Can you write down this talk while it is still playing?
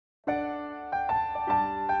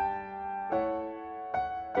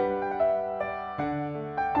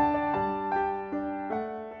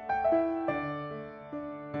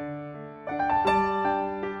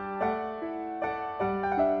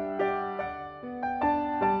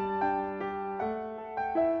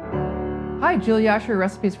Hi, Julie Osher,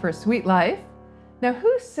 Recipes for a Sweet Life. Now,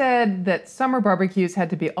 who said that summer barbecues had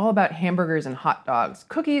to be all about hamburgers and hot dogs?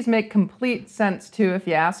 Cookies make complete sense too, if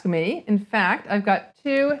you ask me. In fact, I've got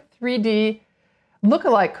two 3D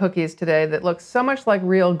lookalike cookies today that look so much like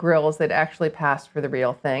real grills they'd actually pass for the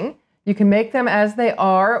real thing. You can make them as they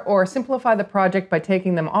are or simplify the project by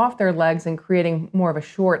taking them off their legs and creating more of a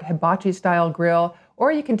short hibachi-style grill,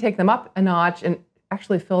 or you can take them up a notch and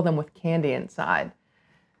actually fill them with candy inside.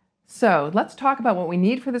 So let's talk about what we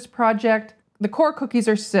need for this project. The core cookies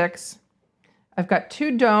are 6. I've got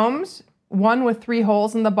 2 domes, one with 3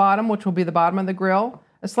 holes in the bottom, which will be the bottom of the grill,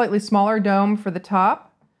 a slightly smaller dome for the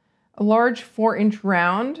top, a large 4-inch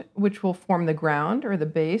round, which will form the ground or the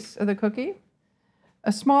base of the cookie,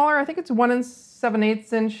 a smaller, I think it's 1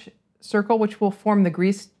 7/8 inch circle, which will form the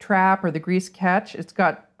grease trap or the grease catch. It's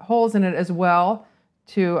got holes in it as well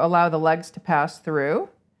to allow the legs to pass through.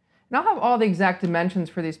 And I'll have all the exact dimensions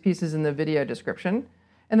for these pieces in the video description.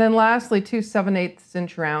 And then lastly, 2 7/8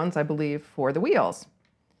 inch rounds, I believe, for the wheels.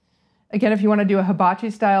 Again, if you want to do a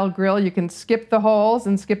hibachi-style grill, you can skip the holes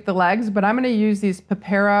and skip the legs, but I'm going to use these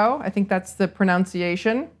pepero, I think that's the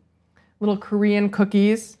pronunciation, little Korean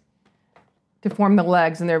cookies to form the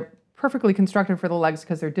legs. And they're perfectly constructed for the legs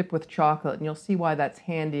because they're dipped with chocolate. And you'll see why that's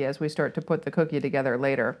handy as we start to put the cookie together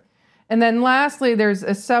later. And then lastly, there's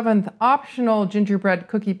a 7th optional gingerbread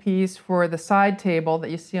cookie piece for the side table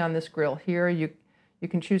that you see on this grill here. You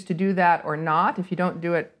can choose to do that or not. If you don't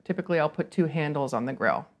do it, typically I'll put 2 handles on the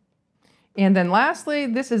grill. And then lastly,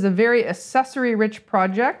 this is a very accessory-rich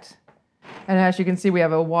project. And as you can see, we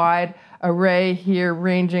have a wide array here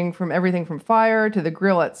ranging from everything from fire to the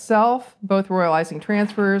grill itself, both royal icing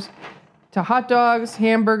transfers, to hot dogs,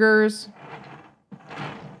 hamburgers,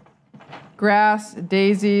 grass,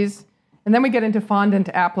 daisies. And then we get into fondant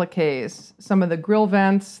appliques. Some of the grill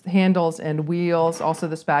vents, handles, and wheels. Also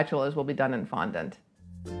the spatulas will be done in fondant.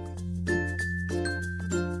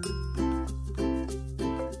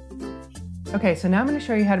 Okay, so now I'm going to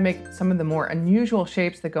show you how to make some of the more unusual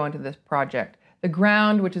shapes that go into this project. The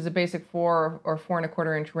ground, which is a basic 4 or 4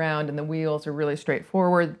 1/4 inch round, and the wheels are really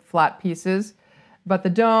straightforward, flat pieces. But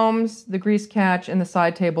the domes, the grease catch, and the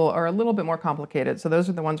side table are a little bit more complicated. So those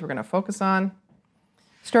are the ones we're going to focus on.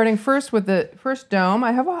 Starting first with the first dome,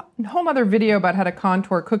 I have a whole other video about how to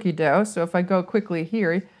contour cookie dough. So if I go quickly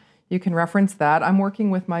here, you can reference that. I'm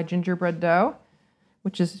working with my gingerbread dough,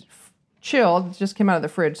 which is chilled. It just came out of the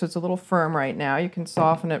fridge, so it's a little firm right now. You can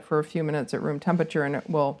soften it for a few minutes at room temperature and it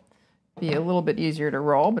will be a little bit easier to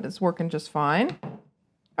roll, but it's working just fine.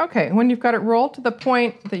 Okay, when you've got it rolled to the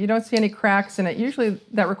point that you don't see any cracks in it, usually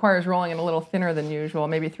that requires rolling it a little thinner than usual,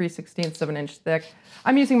 maybe 3/16 of an inch thick.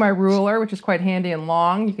 I'm using my ruler, which is quite handy and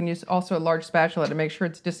long. You can use also a large spatula to make sure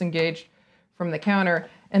it's disengaged from the counter.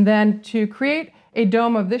 And then to create a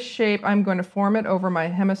dome of this shape, I'm going to form it over my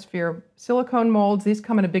hemisphere silicone molds. These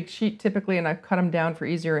come in a big sheet typically, and I've cut them down for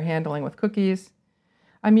easier handling with cookies.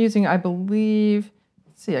 I'm using, I believe,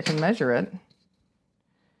 let's see, I can measure it.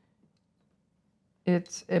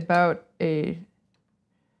 It's about a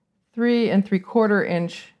 3 3/4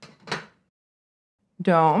 inch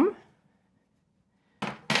dome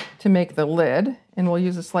to make the lid, and we'll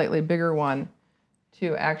use a slightly bigger one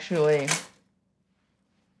to actually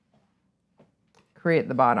create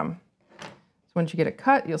the bottom. So once you get it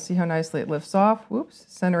cut, you'll see how nicely it lifts off. Whoops,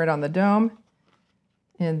 center it on the dome,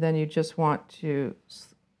 and then you just want to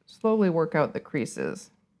slowly work out the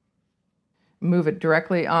creases. Move it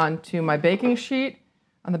directly onto my baking sheet,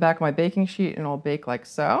 on the back of my baking sheet, and it'll bake like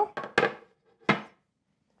so.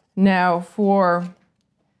 Now for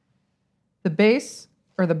the base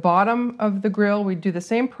or the bottom of the grill, we do the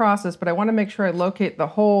same process, but I want to make sure I locate the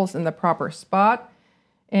holes in the proper spot.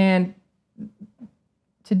 And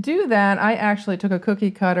to do that, I actually took a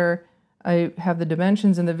cookie cutter. I have the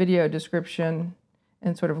dimensions in the video description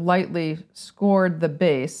and sort of lightly scored the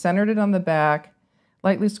base, centered it on the back,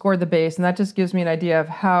 lightly scored the base, and that just gives me an idea of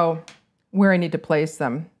where I need to place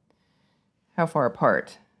them, how far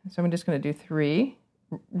apart. So I'm just going to do 3.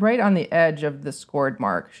 Right on the edge of the scored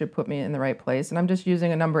mark should put me in the right place. And I'm just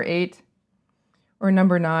using a number 8 or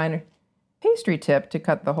number 9 pastry tip to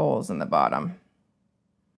cut the holes in the bottom.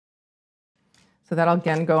 So that'll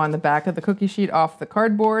again go on the back of the cookie sheet off the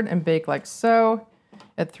cardboard and bake like so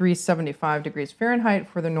at 375 degrees Fahrenheit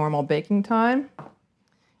for the normal baking time.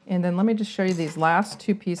 And then let me just show you these last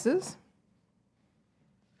 2 pieces.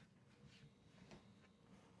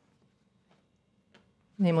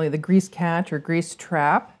 Namely the grease catch or grease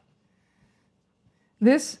trap.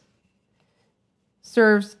 This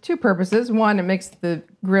serves 2 purposes. One, it makes the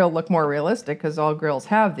grill look more realistic because all grills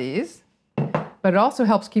have these. but it also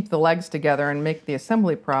helps keep the legs together and make the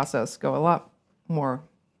assembly process go a lot more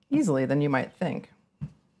easily than you might think.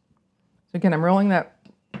 So again, I'm rolling that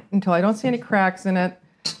until I don't see any cracks in it.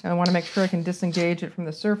 And I want to make sure I can disengage it from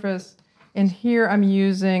the surface. And here I'm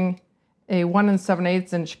using a 1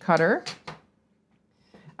 7/8 inch cutter.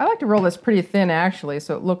 I like to roll this pretty thin actually,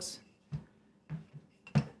 so it looks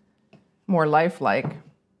more lifelike.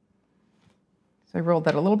 So I rolled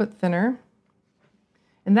that a little bit thinner.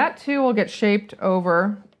 And that too will get shaped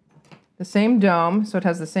over the same dome, so it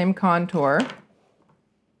has the same contour.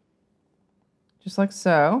 Just like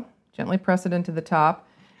so. Gently press it into the top.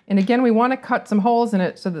 And again, we want to cut some holes in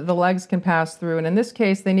it so that the legs can pass through. And in this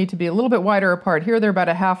case, they need to be a little bit wider apart. Here they're about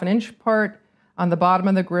a 1/2 inch apart on the bottom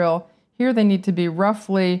of the grill. Here they need to be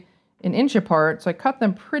roughly 1 inch apart. So I cut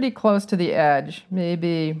them pretty close to the edge,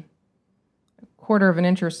 maybe 1/4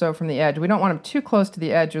 inch or so from the edge. We don't want them too close to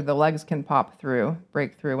the edge or the legs can pop through,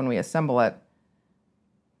 break through when we assemble it.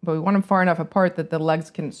 But we want them far enough apart that the legs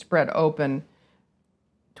can spread open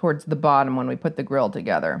towards the bottom when we put the grill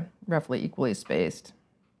together, roughly equally spaced.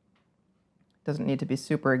 Doesn't need to be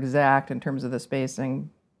super exact in terms of the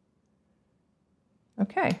spacing.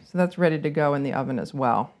 Okay, so that's ready to go in the oven as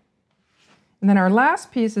well. And then our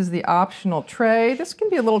last piece is the optional tray. This can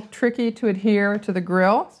be a little tricky to adhere to the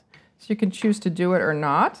grill, so you can choose to do it or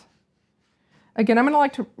not. Again, I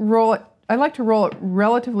like to roll it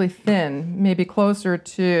relatively thin, maybe closer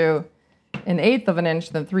to 1/8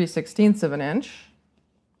 inch than 3/16 inch.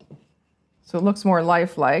 So it looks more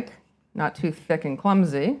lifelike, not too thick and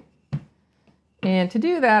clumsy. And to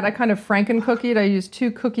do that, I kind of Franken-cookied. I used 2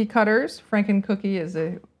 cookie cutters. Franken-cookie is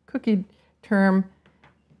a cookie term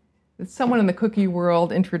that someone in the cookie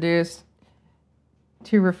world introduced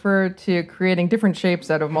to refer to creating different shapes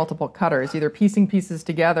out of multiple cutters, either piecing pieces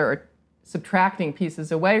together or subtracting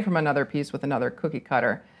pieces away from another piece with another cookie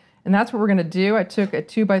cutter. And that's what we're going to do. I took a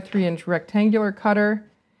 2 by 3 inch rectangular cutter,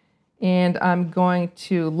 and I'm going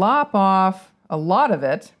to lop off a lot of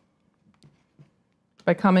it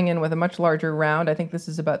by coming in with a much larger round. I think this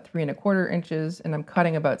is about 3 1/4 inches, and I'm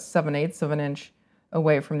cutting about 7/8 of an inch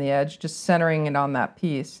away from the edge, just centering it on that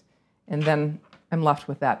piece. And then I'm left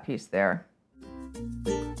with that piece there.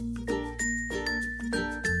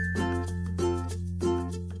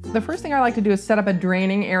 The first thing I like to do is set up a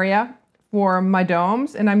draining area for my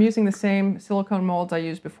domes, and I'm using the same silicone molds I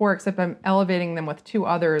used before, except I'm elevating them with 2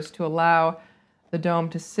 others to allow the dome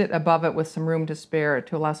to sit above it with some room to spare,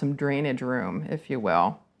 to allow some drainage room, if you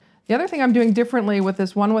will. The other thing I'm doing differently with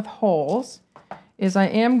this one with holes is I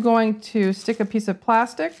am going to stick a piece of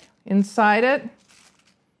plastic inside it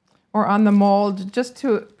or on the mold just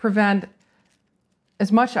to prevent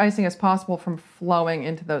as much icing as possible from flowing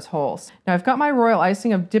into those holes. Now I've got my royal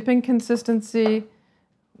icing of dipping consistency,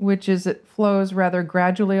 which is it flows rather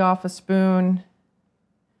gradually off a spoon.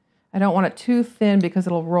 I don't want it too thin because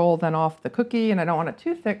it'll roll then off the cookie, and I don't want it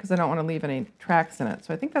too thick because I don't want to leave any tracks in it.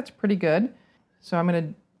 So I think that's pretty good. So I'm going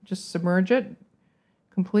to just submerge it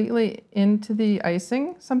completely into the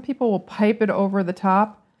icing. Some people will pipe it over the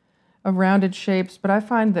top of rounded shapes, but I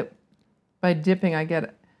find that by dipping I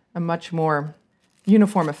get a much more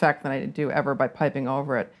uniform effect than I do ever by piping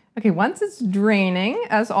over it. Okay, once it's draining,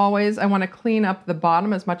 as always, I want to clean up the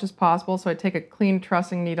bottom as much as possible. So I take a clean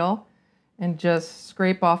trussing needle and just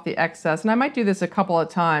scrape off the excess. And I might do this a couple of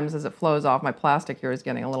times as it flows off. My plastic here is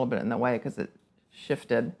getting a little bit in the way because it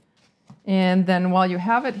shifted. And then while you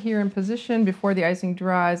have it here in position before the icing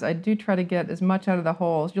dries, I do try to get as much out of the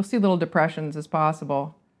holes. You'll see little depressions as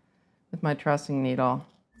possible with my trussing needle.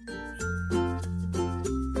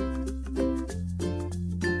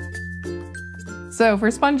 So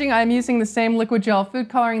for sponging, I'm using the same liquid gel food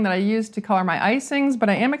coloring that I used to color my icings, but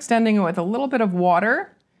I am extending it with a little bit of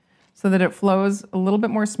water so that it flows a little bit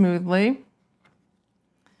more smoothly,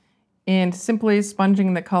 and simply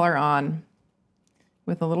sponging the color on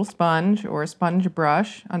with a little sponge or a sponge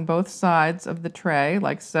brush on both sides of the tray,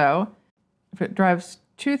 like so. If it dries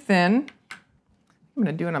too thin, I'm going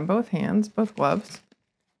to do it on both hands, both gloves.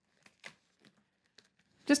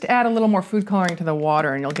 Just add a little more food coloring to the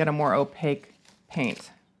water and you'll get a more opaque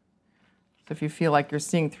paint. So if you feel like you're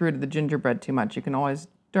seeing through to the gingerbread too much, you can always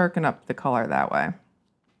darken up the color that way.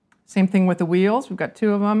 Same thing with the wheels. We've got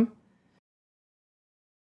 2 of them.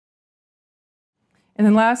 And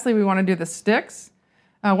then lastly, we want to do the sticks.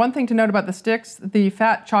 One thing to note about the sticks, the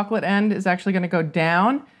fat chocolate end is actually going to go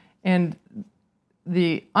down, and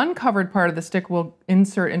the uncovered part of the stick will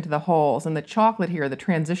insert into the holes, and the chocolate here, the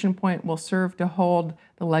transition point, will serve to hold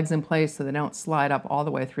the legs in place so they don't slide up all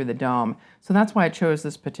the way through the dome. So that's why I chose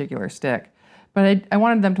this particular stick. But I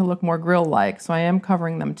wanted them to look more grill-like, so I am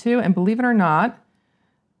covering them too. And believe it or not,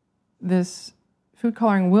 this food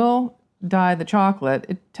coloring will dye the chocolate.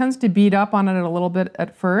 It tends to bead up on it a little bit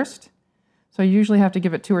at first, so you usually have to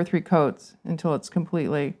give it 2 or 3 coats until it's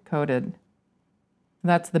completely coated.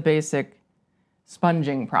 That's the basic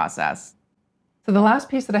sponging process. So the last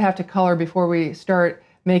piece that I have to color before we start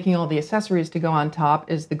making all the accessories to go on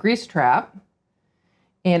top is the grease trap.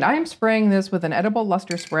 And I am spraying this with an edible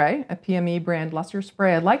luster spray, a PME brand luster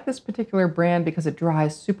spray. I like this particular brand because it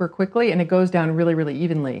dries super quickly and it goes down really, really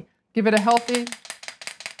evenly. Give it a healthy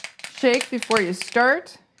shake before you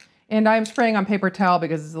start. And I'm spraying on paper towel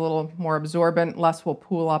because it's a little more absorbent, less will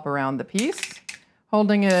pool up around the piece.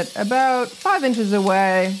 Holding it about 5 inches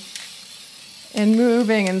away and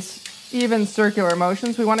moving in even circular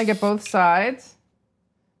motions. We want to get both sides.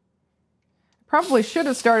 Probably should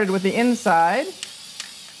have started with the inside,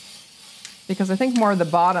 because I think more of the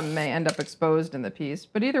bottom may end up exposed in the piece.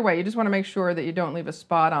 But either way, you just want to make sure that you don't leave a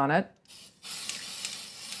spot on it,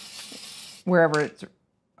 wherever it's,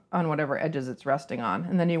 on whatever edges it's resting on.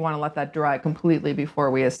 And then you want to let that dry completely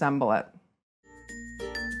before we assemble it.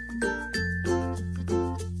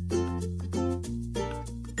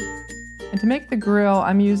 And to make the grill,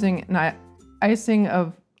 I'm using an icing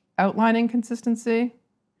of outlining consistency.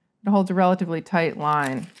 It holds a relatively tight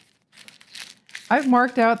line. I've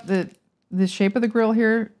marked out the shape of the grill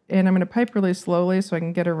here, and I'm going to pipe really slowly so I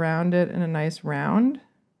can get around it in a nice round.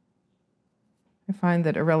 I find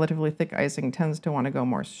that a relatively thick icing tends to want to go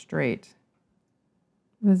more straight.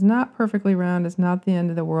 If it's not perfectly round, it's not the end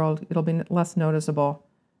of the world. It'll be less noticeable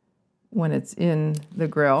when it's in the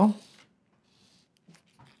grill.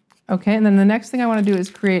 Okay, and then the next thing I want to do is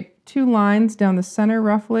create 2 lines down the center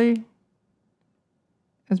roughly,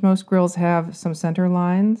 as most grills have some center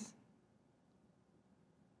lines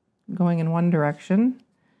going in one direction.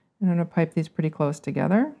 And I'm going to pipe these pretty close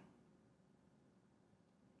together.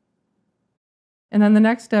 And then the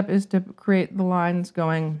next step is to create the lines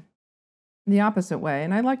going the opposite way.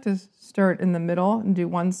 And I like to start in the middle and do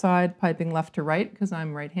one side piping left to right because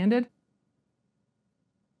I'm right-handed.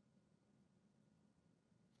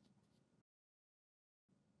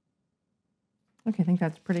 Okay, I think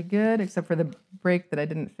that's pretty good, except for the break that I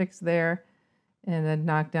didn't fix there. And then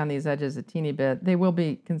knock down these edges a teeny bit. They will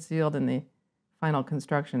be concealed in the final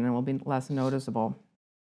construction and will be less noticeable.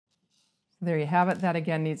 So there you have it. That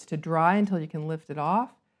again needs to dry until you can lift it off.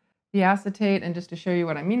 The acetate, and just to show you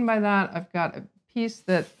what I mean by that, I've got a piece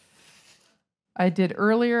that I did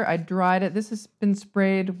earlier. I dried it. This has been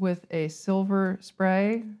sprayed with a silver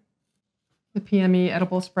spray, the PME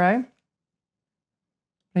edible spray.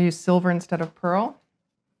 I use silver instead of pearl.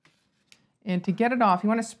 And to get it off, you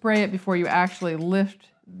want to spray it before you actually lift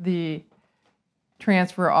the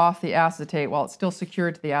transfer off the acetate while it's still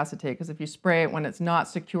secured to the acetate, because if you spray it when it's not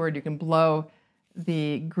secured, you can blow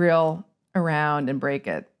the grill around and break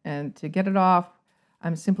it. And to get it off,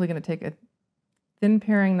 I'm simply going to take a thin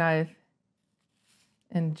paring knife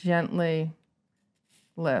and gently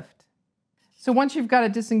lift. So once you've got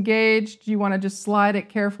it disengaged, you want to just slide it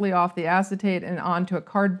carefully off the acetate and onto a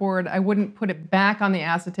cardboard. I wouldn't put it back on the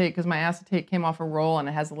acetate because my acetate came off a roll and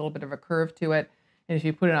it has a little bit of a curve to it. And if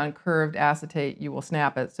you put it on curved acetate, you will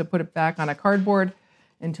snap it. So put it back on a cardboard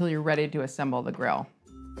until you're ready to assemble the grill.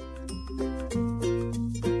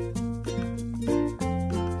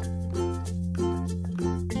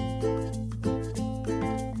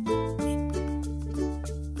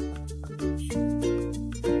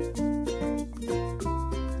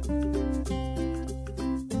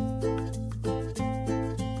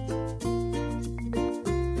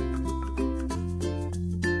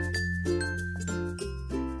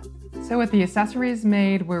 So with the accessories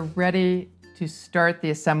made, we're ready to start the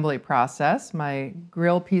assembly process. My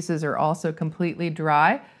grill pieces are also completely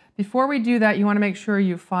dry. Before we do that, you want to make sure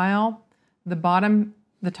you file the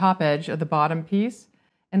top edge of the bottom piece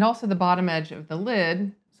and also the bottom edge of the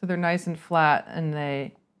lid so they're nice and flat and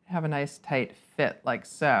they have a nice tight fit like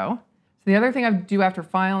so. So the other thing I do after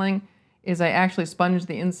filing is I actually sponge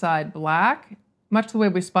the inside black, much the way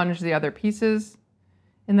we sponge the other pieces.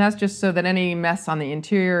 And that's just so that any mess on the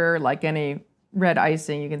interior, like any red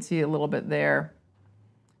icing, you can see a little bit there,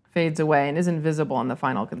 fades away and isn't visible in the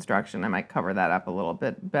final construction. I might cover that up a little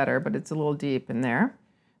bit better, but it's a little deep in there,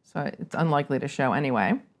 so it's unlikely to show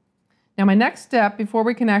anyway. Now my next step, before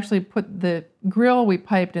we can actually put the grill we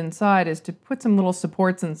piped inside, is to put some little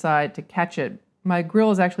supports inside to catch it. My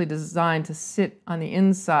grill is actually designed to sit on the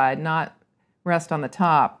inside, not rest on the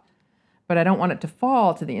top, but I don't want it to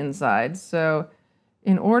fall to the inside, so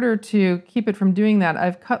in order to keep it from doing that,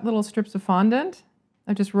 I've cut little strips of fondant.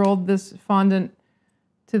 I've just rolled this fondant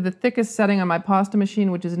to the thickest setting on my pasta machine,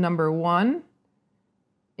 which is number 1.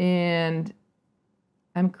 And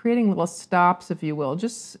I'm creating little stops, if you will,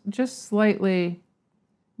 just slightly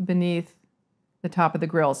beneath the top of the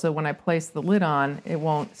grill. So when I place the lid on, it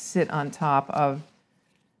won't sit on top of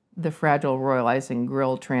the fragile royal icing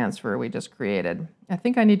grill transfer we just created. I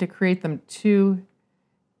think I need to create them too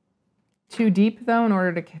deep though in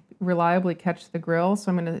order to reliably catch the grill.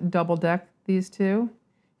 So I'm going to double deck these two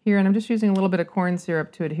here, and I'm just using a little bit of corn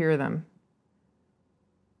syrup to adhere them.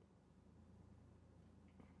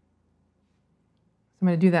 So I'm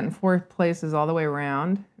going to do that in 4 places all the way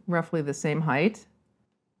around, roughly the same height.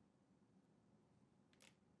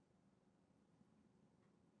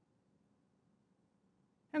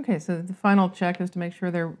 Okay, so the final check is to make sure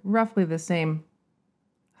they're roughly the same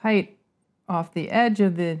height off the edge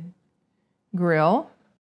of the grill,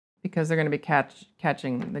 because they're going to be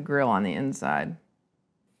catching the grill on the inside.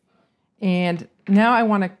 And now I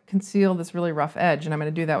want to conceal this really rough edge, and I'm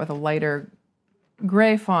going to do that with a lighter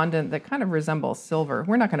gray fondant that kind of resembles silver.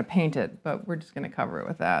 We're not going to paint it, but we're just going to cover it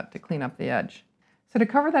with that to clean up the edge. So to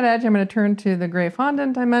cover that edge, I'm going to turn to the gray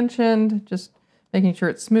fondant I mentioned, just making sure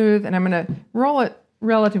it's smooth, and I'm going to roll it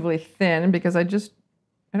relatively thin because I don't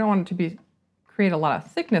want it to create a lot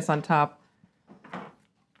of thickness on top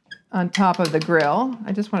of the grill.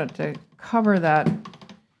 I just want it to cover that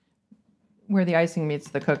where the icing meets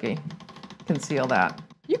the cookie, conceal that.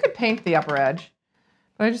 You could paint the upper edge,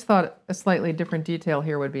 but I just thought a slightly different detail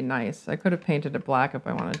here would be nice. I could have painted it black if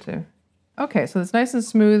I wanted to. Okay, so it's nice and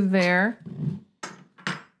smooth there.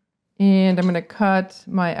 And I'm going to cut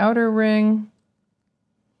my outer ring.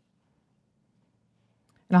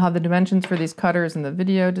 And I'll have the dimensions for these cutters in the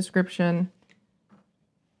video description.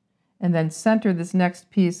 And then center this next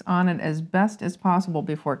piece on it as best as possible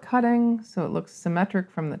before cutting, so it looks symmetric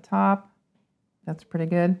from the top. That's pretty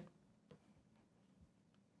good.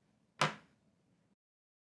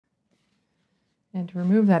 And to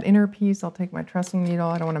remove that inner piece, I'll take my trussing needle.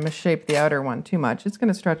 I don't want to misshape the outer one too much. It's going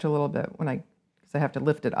to stretch a little bit because I have to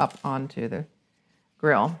lift it up onto the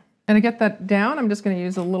grill. And to get that down, I'm just going to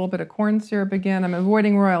use a little bit of corn syrup again. I'm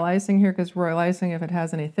avoiding royal icing here because royal icing, if it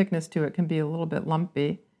has any thickness to it, can be a little bit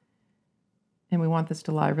lumpy. And we want this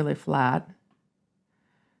to lie really flat.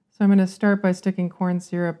 So I'm going to start by sticking corn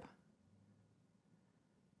syrup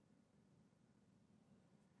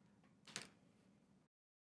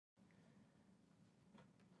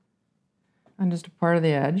on just a part of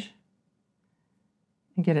the edge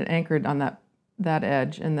and get it anchored on that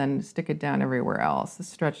edge, and then stick it down everywhere else. This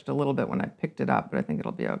stretched a little bit when I picked it up, but I think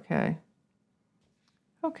it'll be okay.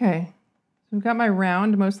 Okay, so I've got my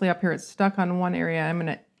round mostly up here. It's stuck on one area. I'm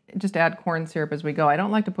going to just add corn syrup as we go. I don't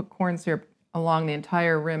like to put corn syrup along the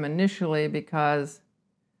entire rim initially because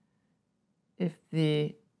if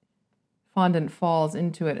the fondant falls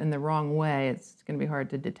into it in the wrong way, it's going to be hard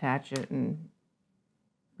to detach it and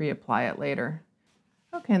reapply it later.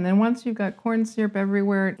 Okay, and then once you've got corn syrup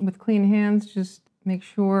everywhere, with clean hands, just make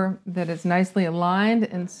sure that it's nicely aligned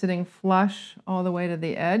and sitting flush all the way to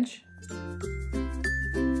the edge.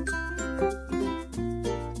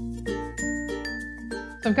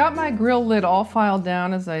 So I've got my grill lid all filed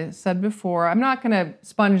down, as I said before. I'm not going to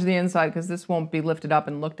sponge the inside because this won't be lifted up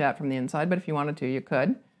and looked at from the inside, but if you wanted to, you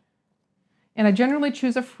could. And I generally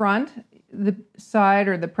choose a front, the side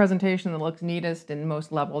or the presentation that looks neatest and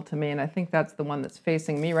most level to me, and I think that's the one that's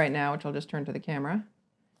facing me right now, which I'll just turn to the camera.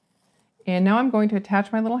 And now I'm going to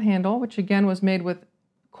attach my little handle, which again was made with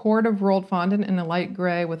cord of rolled fondant in a light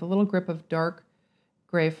gray with a little grip of dark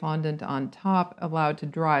gray fondant on top, allowed to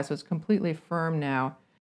dry, so it's completely firm now.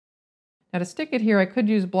 Now to stick it here, I could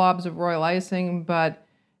use blobs of royal icing, but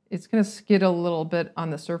it's going to skid a little bit on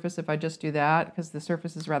the surface if I just do that, because the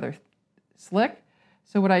surface is rather slick.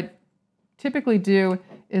 So what I typically do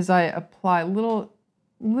is I apply little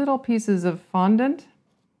pieces of fondant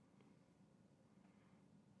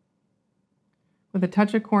with a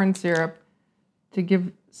touch of corn syrup to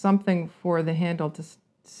give something for the handle to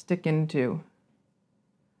stick into.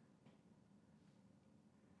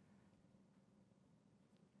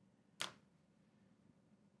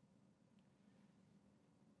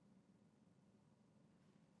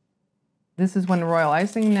 This is when royal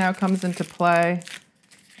icing now comes into play.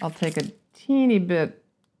 I'll take a teeny bit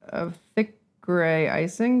of thick gray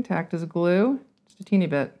icing to act as glue, just a teeny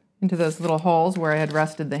bit, into those little holes where I had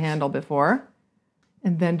rested the handle before,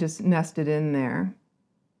 and then just nest it in there.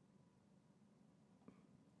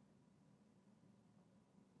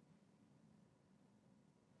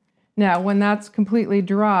 Now, when that's completely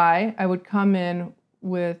dry, I would come in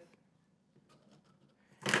with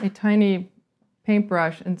a tiny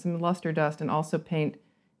paintbrush and some luster dust and also paint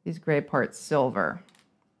these gray parts silver.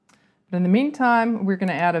 But in the meantime, we're going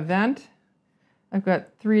to add a vent. I've got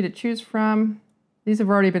 3 to choose from. These have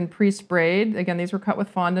already been pre-sprayed. Again, these were cut with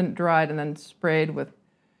fondant, dried, and then sprayed with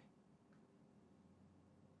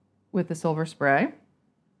the silver spray.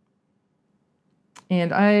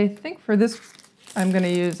 And I think for this, I'm going to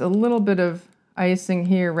use a little bit of icing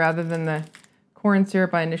here rather than the corn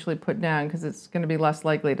syrup I initially put down, because it's going to be less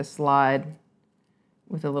likely to slide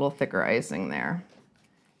with a little thicker icing there.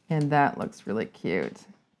 And that looks really cute.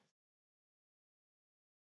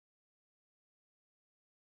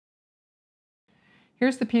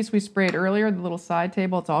 Here's the piece we sprayed earlier, the little side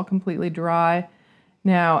table. It's all completely dry.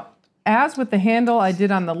 Now, as with the handle I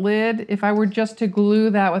did on the lid, if I were just to glue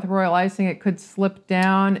that with royal icing, it could slip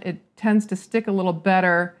down. It tends to stick a little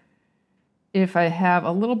better if I have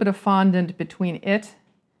a little bit of fondant between it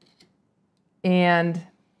and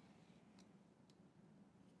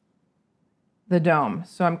the dome.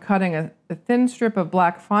 So I'm cutting a thin strip of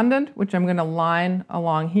black fondant, which I'm going to line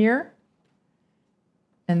along here,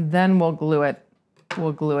 and then we'll glue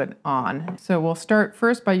it on. So we'll start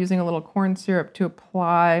first by using a little corn syrup to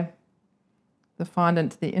apply the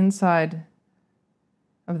fondant to the inside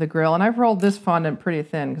of the grill. And I've rolled this fondant pretty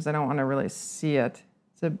thin because I don't want to really see it.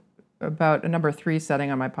 It's about a number 3 setting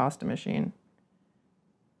on my pasta machine.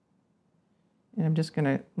 And I'm just going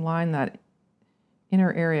to line that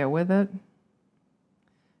inner area with it.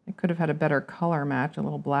 I could have had a better color match, a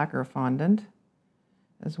little blacker fondant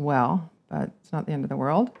as well, but it's not the end of the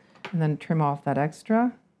world. And then trim off that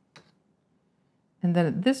extra. And then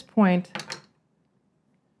at this point,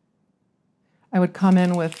 I would come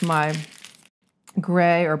in with my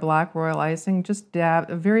gray or black royal icing, just dab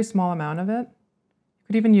a very small amount of it. You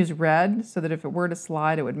could even use red so that if it were to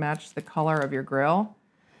slide, it would match the color of your grill.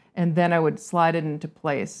 And then I would slide it into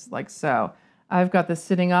place like so. I've got this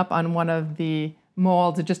sitting up on one of the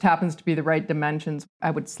molds. It just happens to be the right dimensions.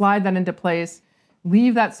 I would slide that into place,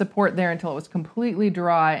 leave that support there until it was completely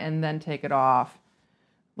dry, and then take it off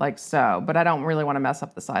like so. But I don't really want to mess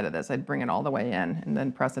up the side of this. I'd bring it all the way in and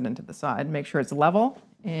then press it into the side. Make sure it's level,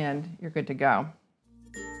 and you're good to go.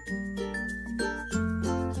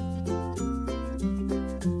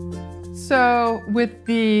 So with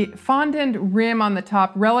the fondant rim on the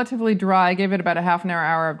top relatively dry, I gave it about a half an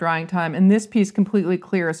hour of drying time, and this piece completely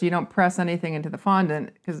clear so you don't press anything into the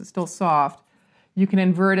fondant because it's still soft. You can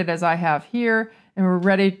invert it as I have here, and we're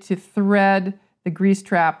ready to thread the grease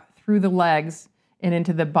trap through the legs and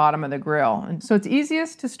into the bottom of the grill. And so it's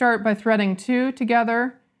easiest to start by threading 2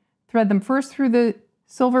 together. Thread them first through the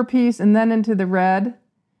silver piece and then into the red,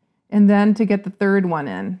 and then to get the third one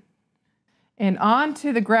in. And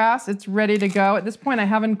onto the grass, it's ready to go. At this point, I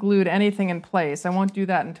haven't glued anything in place. I won't do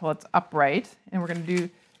that until it's upright. And we're going to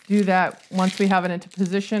do that once we have it into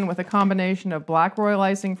position with a combination of black royal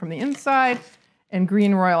icing from the inside and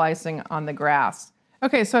green royal icing on the grass.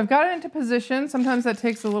 Okay, so I've got it into position. Sometimes that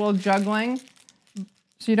takes a little juggling.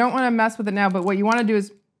 So you don't want to mess with it now, but what you want to do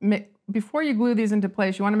is, before you glue these into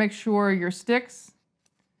place, you want to make sure your sticks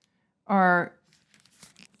are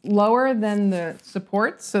lower than the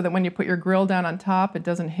supports so that when you put your grill down on top, it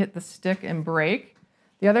doesn't hit the stick and break.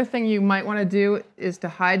 The other thing you might want to do is to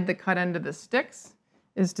hide the cut end of the sticks,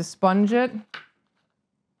 is to sponge it.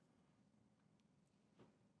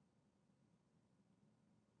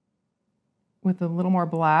 With a little more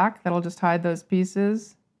black, that'll just hide those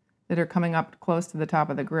pieces that are coming up close to the top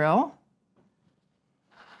of the grill.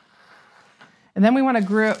 And then we want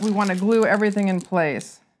to glue everything in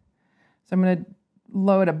place. So I'm going to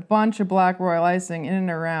load a bunch of black royal icing in and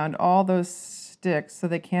around all those sticks so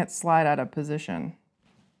they can't slide out of position.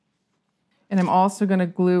 And I'm also going to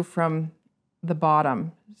glue from the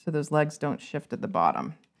bottom so those legs don't shift at the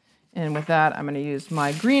bottom. And with that, I'm going to use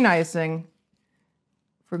my green icing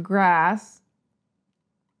for grass.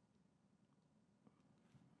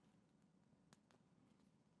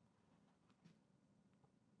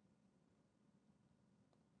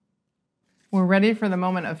 We're ready for the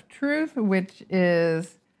moment of truth, which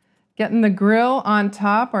is getting the grill on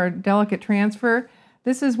top, our delicate transfer.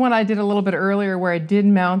 This is one I did a little bit earlier where I did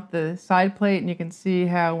mount the side plate, and you can see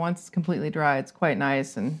how once it's completely dry, it's quite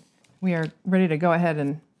nice. And we are ready to go ahead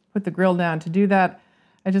and put the grill down. To do that,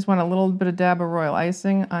 I just want a little bit of dab of royal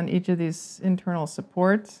icing on each of these internal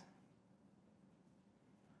supports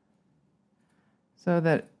so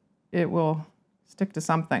that it will stick to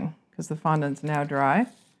something because the fondant's now dry.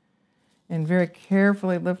 And very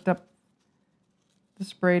carefully lift up the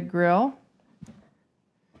sprayed grill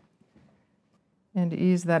and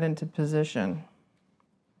ease that into position.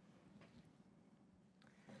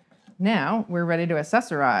 Now we're ready to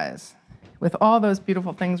accessorize with all those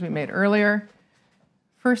beautiful things we made earlier.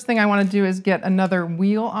 First thing I want to do is get another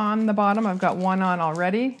wheel on the bottom. I've got one on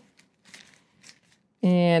already.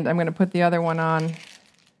 And I'm going to put the other one on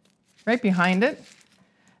right behind it.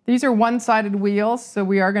 These are one-sided wheels, so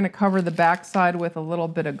we are going to cover the back side with a little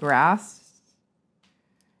bit of grass.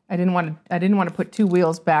 I didn't want to put two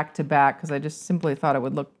wheels back to back because I just simply thought it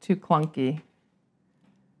would look too clunky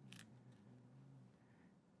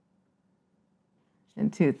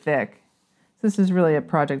and too thick. So this is really a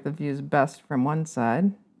project that views best from one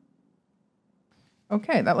side.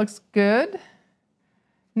 Okay, that looks good.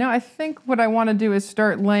 Now I think what I want to do is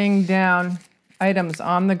start laying down items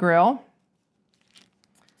on the grill.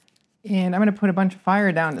 And I'm going to put a bunch of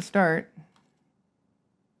fire down to start.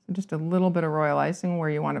 So just a little bit of royal icing where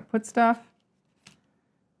you want to put stuff.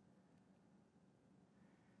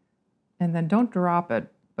 And then don't drop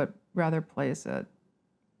it, but rather place it.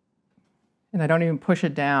 And I don't even push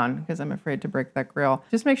it down because I'm afraid to break that grill.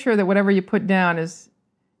 Just make sure that whatever you put down is,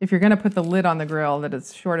 if you're going to put the lid on the grill, that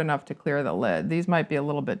it's short enough to clear the lid. These might be a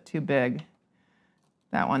little bit too big.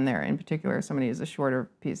 That one there in particular, somebody uses a shorter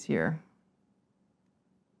piece here.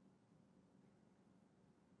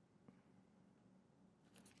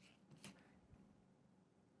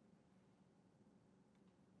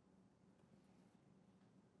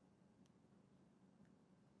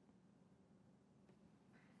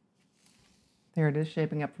 There it is,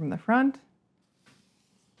 shaping up from the front.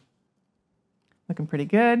 Looking pretty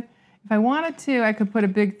good. If I wanted to, I could put a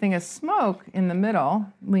big thing of smoke in the middle,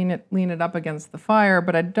 lean it up against the fire,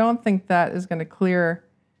 but I don't think that is going to clear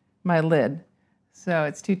my lid. So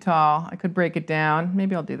it's too tall. I could break it down.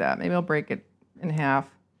 Maybe I'll do that. Maybe I'll break it in half.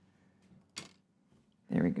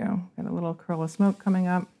 There we go. Got a little curl of smoke coming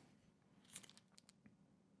up.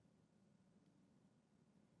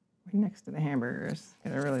 Right next to the hamburgers.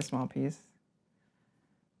 Get a really small piece.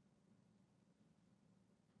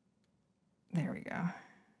 There we go.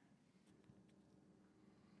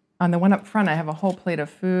 On the one up front, I have a whole plate of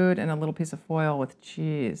food and a little piece of foil with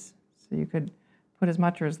cheese. So you could put as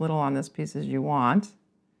much or as little on this piece as you want.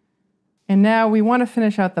 And now we want to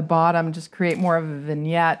finish out the bottom, just create more of a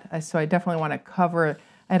vignette. So I definitely want to cover,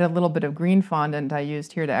 I had a little bit of green fondant I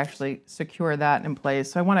used here to actually secure that in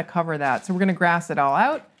place. So I want to cover that. So we're going to grass it all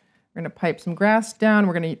out. We're going to pipe some grass down.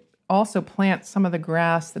 We're going to also plant some of the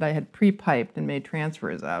grass that I had pre-piped and made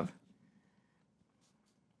transfers of.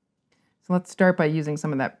 So let's start by using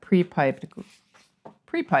some of that pre-piped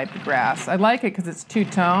grass. I like it because it's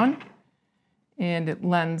two-tone and it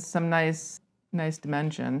lends some nice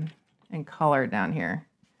dimension and color down here.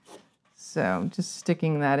 So just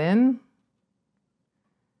sticking that in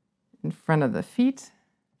front of the feet.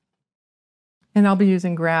 And I'll be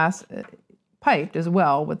using grass piped as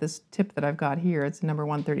well with this tip that I've got here. It's number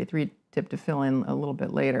 133 tip to fill in a little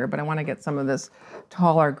bit later, but I want to get some of this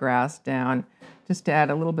taller grass down just to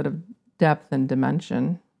add a little bit of depth and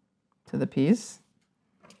dimension to the piece.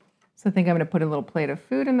 So I think I'm going to put a little plate of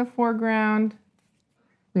food in the foreground.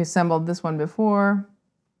 We assembled this one before.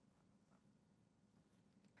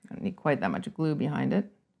 I don't need quite that much glue behind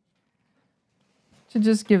it. To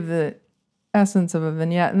just give the essence of a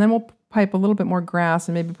vignette, and then we'll pipe a little bit more grass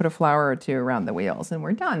and maybe put a flower or two around the wheels, and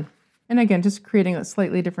we're done. And again, just creating a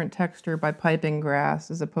slightly different texture by piping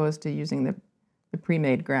grass as opposed to using the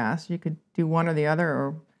pre-made grass. You could do one or the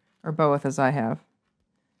other or both, as I have.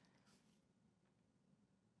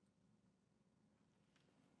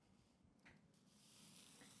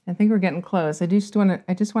 I think we're getting close. I just want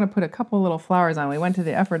to put a couple little flowers on. We went to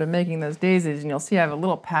the effort of making those daisies, and you'll see I have a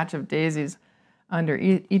little patch of daisies under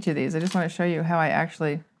each of these. I just want to show you how I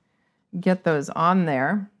actually get those on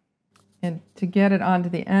there. And to get it onto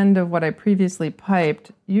the end of what I previously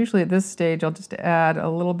piped, usually at this stage I'll just add a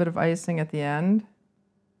little bit of icing at the end.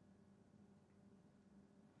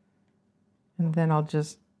 And then I'll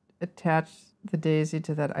just attach the daisy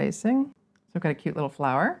to that icing. So I've got a cute little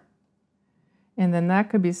flower. And then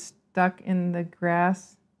that could be stuck in the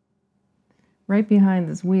grass right behind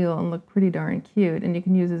this wheel and look pretty darn cute. And you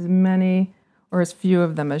can use as many or as few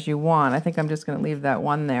of them as you want. I think I'm just going to leave that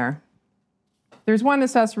one there. There's one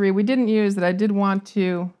accessory we didn't use that I did want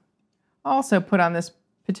to also put on this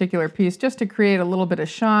particular piece just to create a little bit of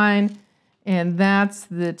shine. And that's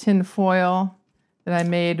the tin foil that I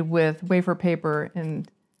made with wafer paper and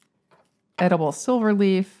edible silver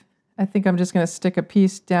leaf. I think I'm just going to stick a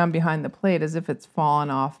piece down behind the plate as if it's fallen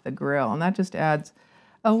off the grill. And that just adds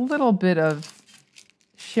a little bit of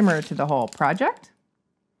shimmer to the whole project.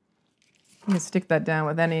 You can stick that down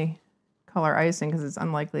with any color icing because it's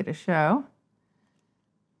unlikely to show.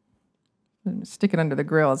 Stick it under the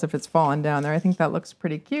grill as if it's fallen down there. I think that looks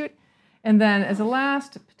pretty cute. And then as a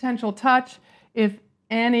last potential touch, if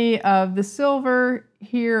any of the silver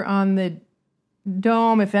here on the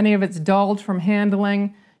dome, if any of it's dulled from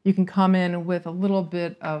handling, You can come in with a little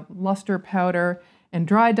bit of luster powder and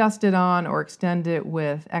dry dust it on, or extend it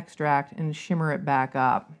with extract and shimmer it back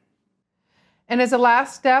up. And as a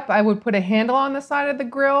last step, I would put a handle on the side of the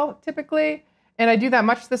grill typically, and I do that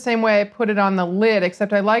much the same way I put it on the lid,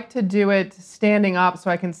 except I like to do it standing up so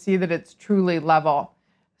I can see that it's truly level.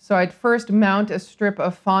 So I'd first mount a strip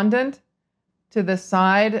of fondant to the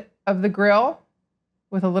side of the grill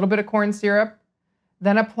with a little bit of corn syrup,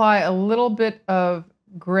 then apply a little bit of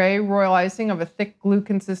gray royal icing of a thick glue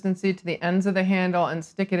consistency to the ends of the handle and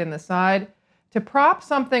stick it in the side. To prop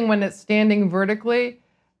something when it's standing vertically,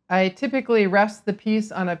 I typically rest the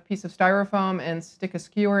piece on a piece of styrofoam and stick a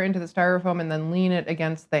skewer into the styrofoam and then lean it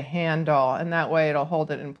against the handle, and that way it'll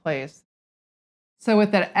hold it in place. So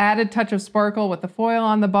with that added touch of sparkle with the foil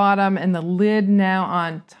on the bottom and the lid now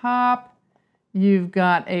on top, you've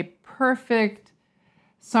got a perfect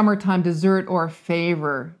summertime dessert or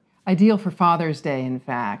favor. Ideal for Father's Day, in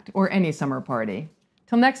fact, or any summer party.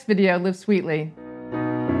 Till next video, live sweetly.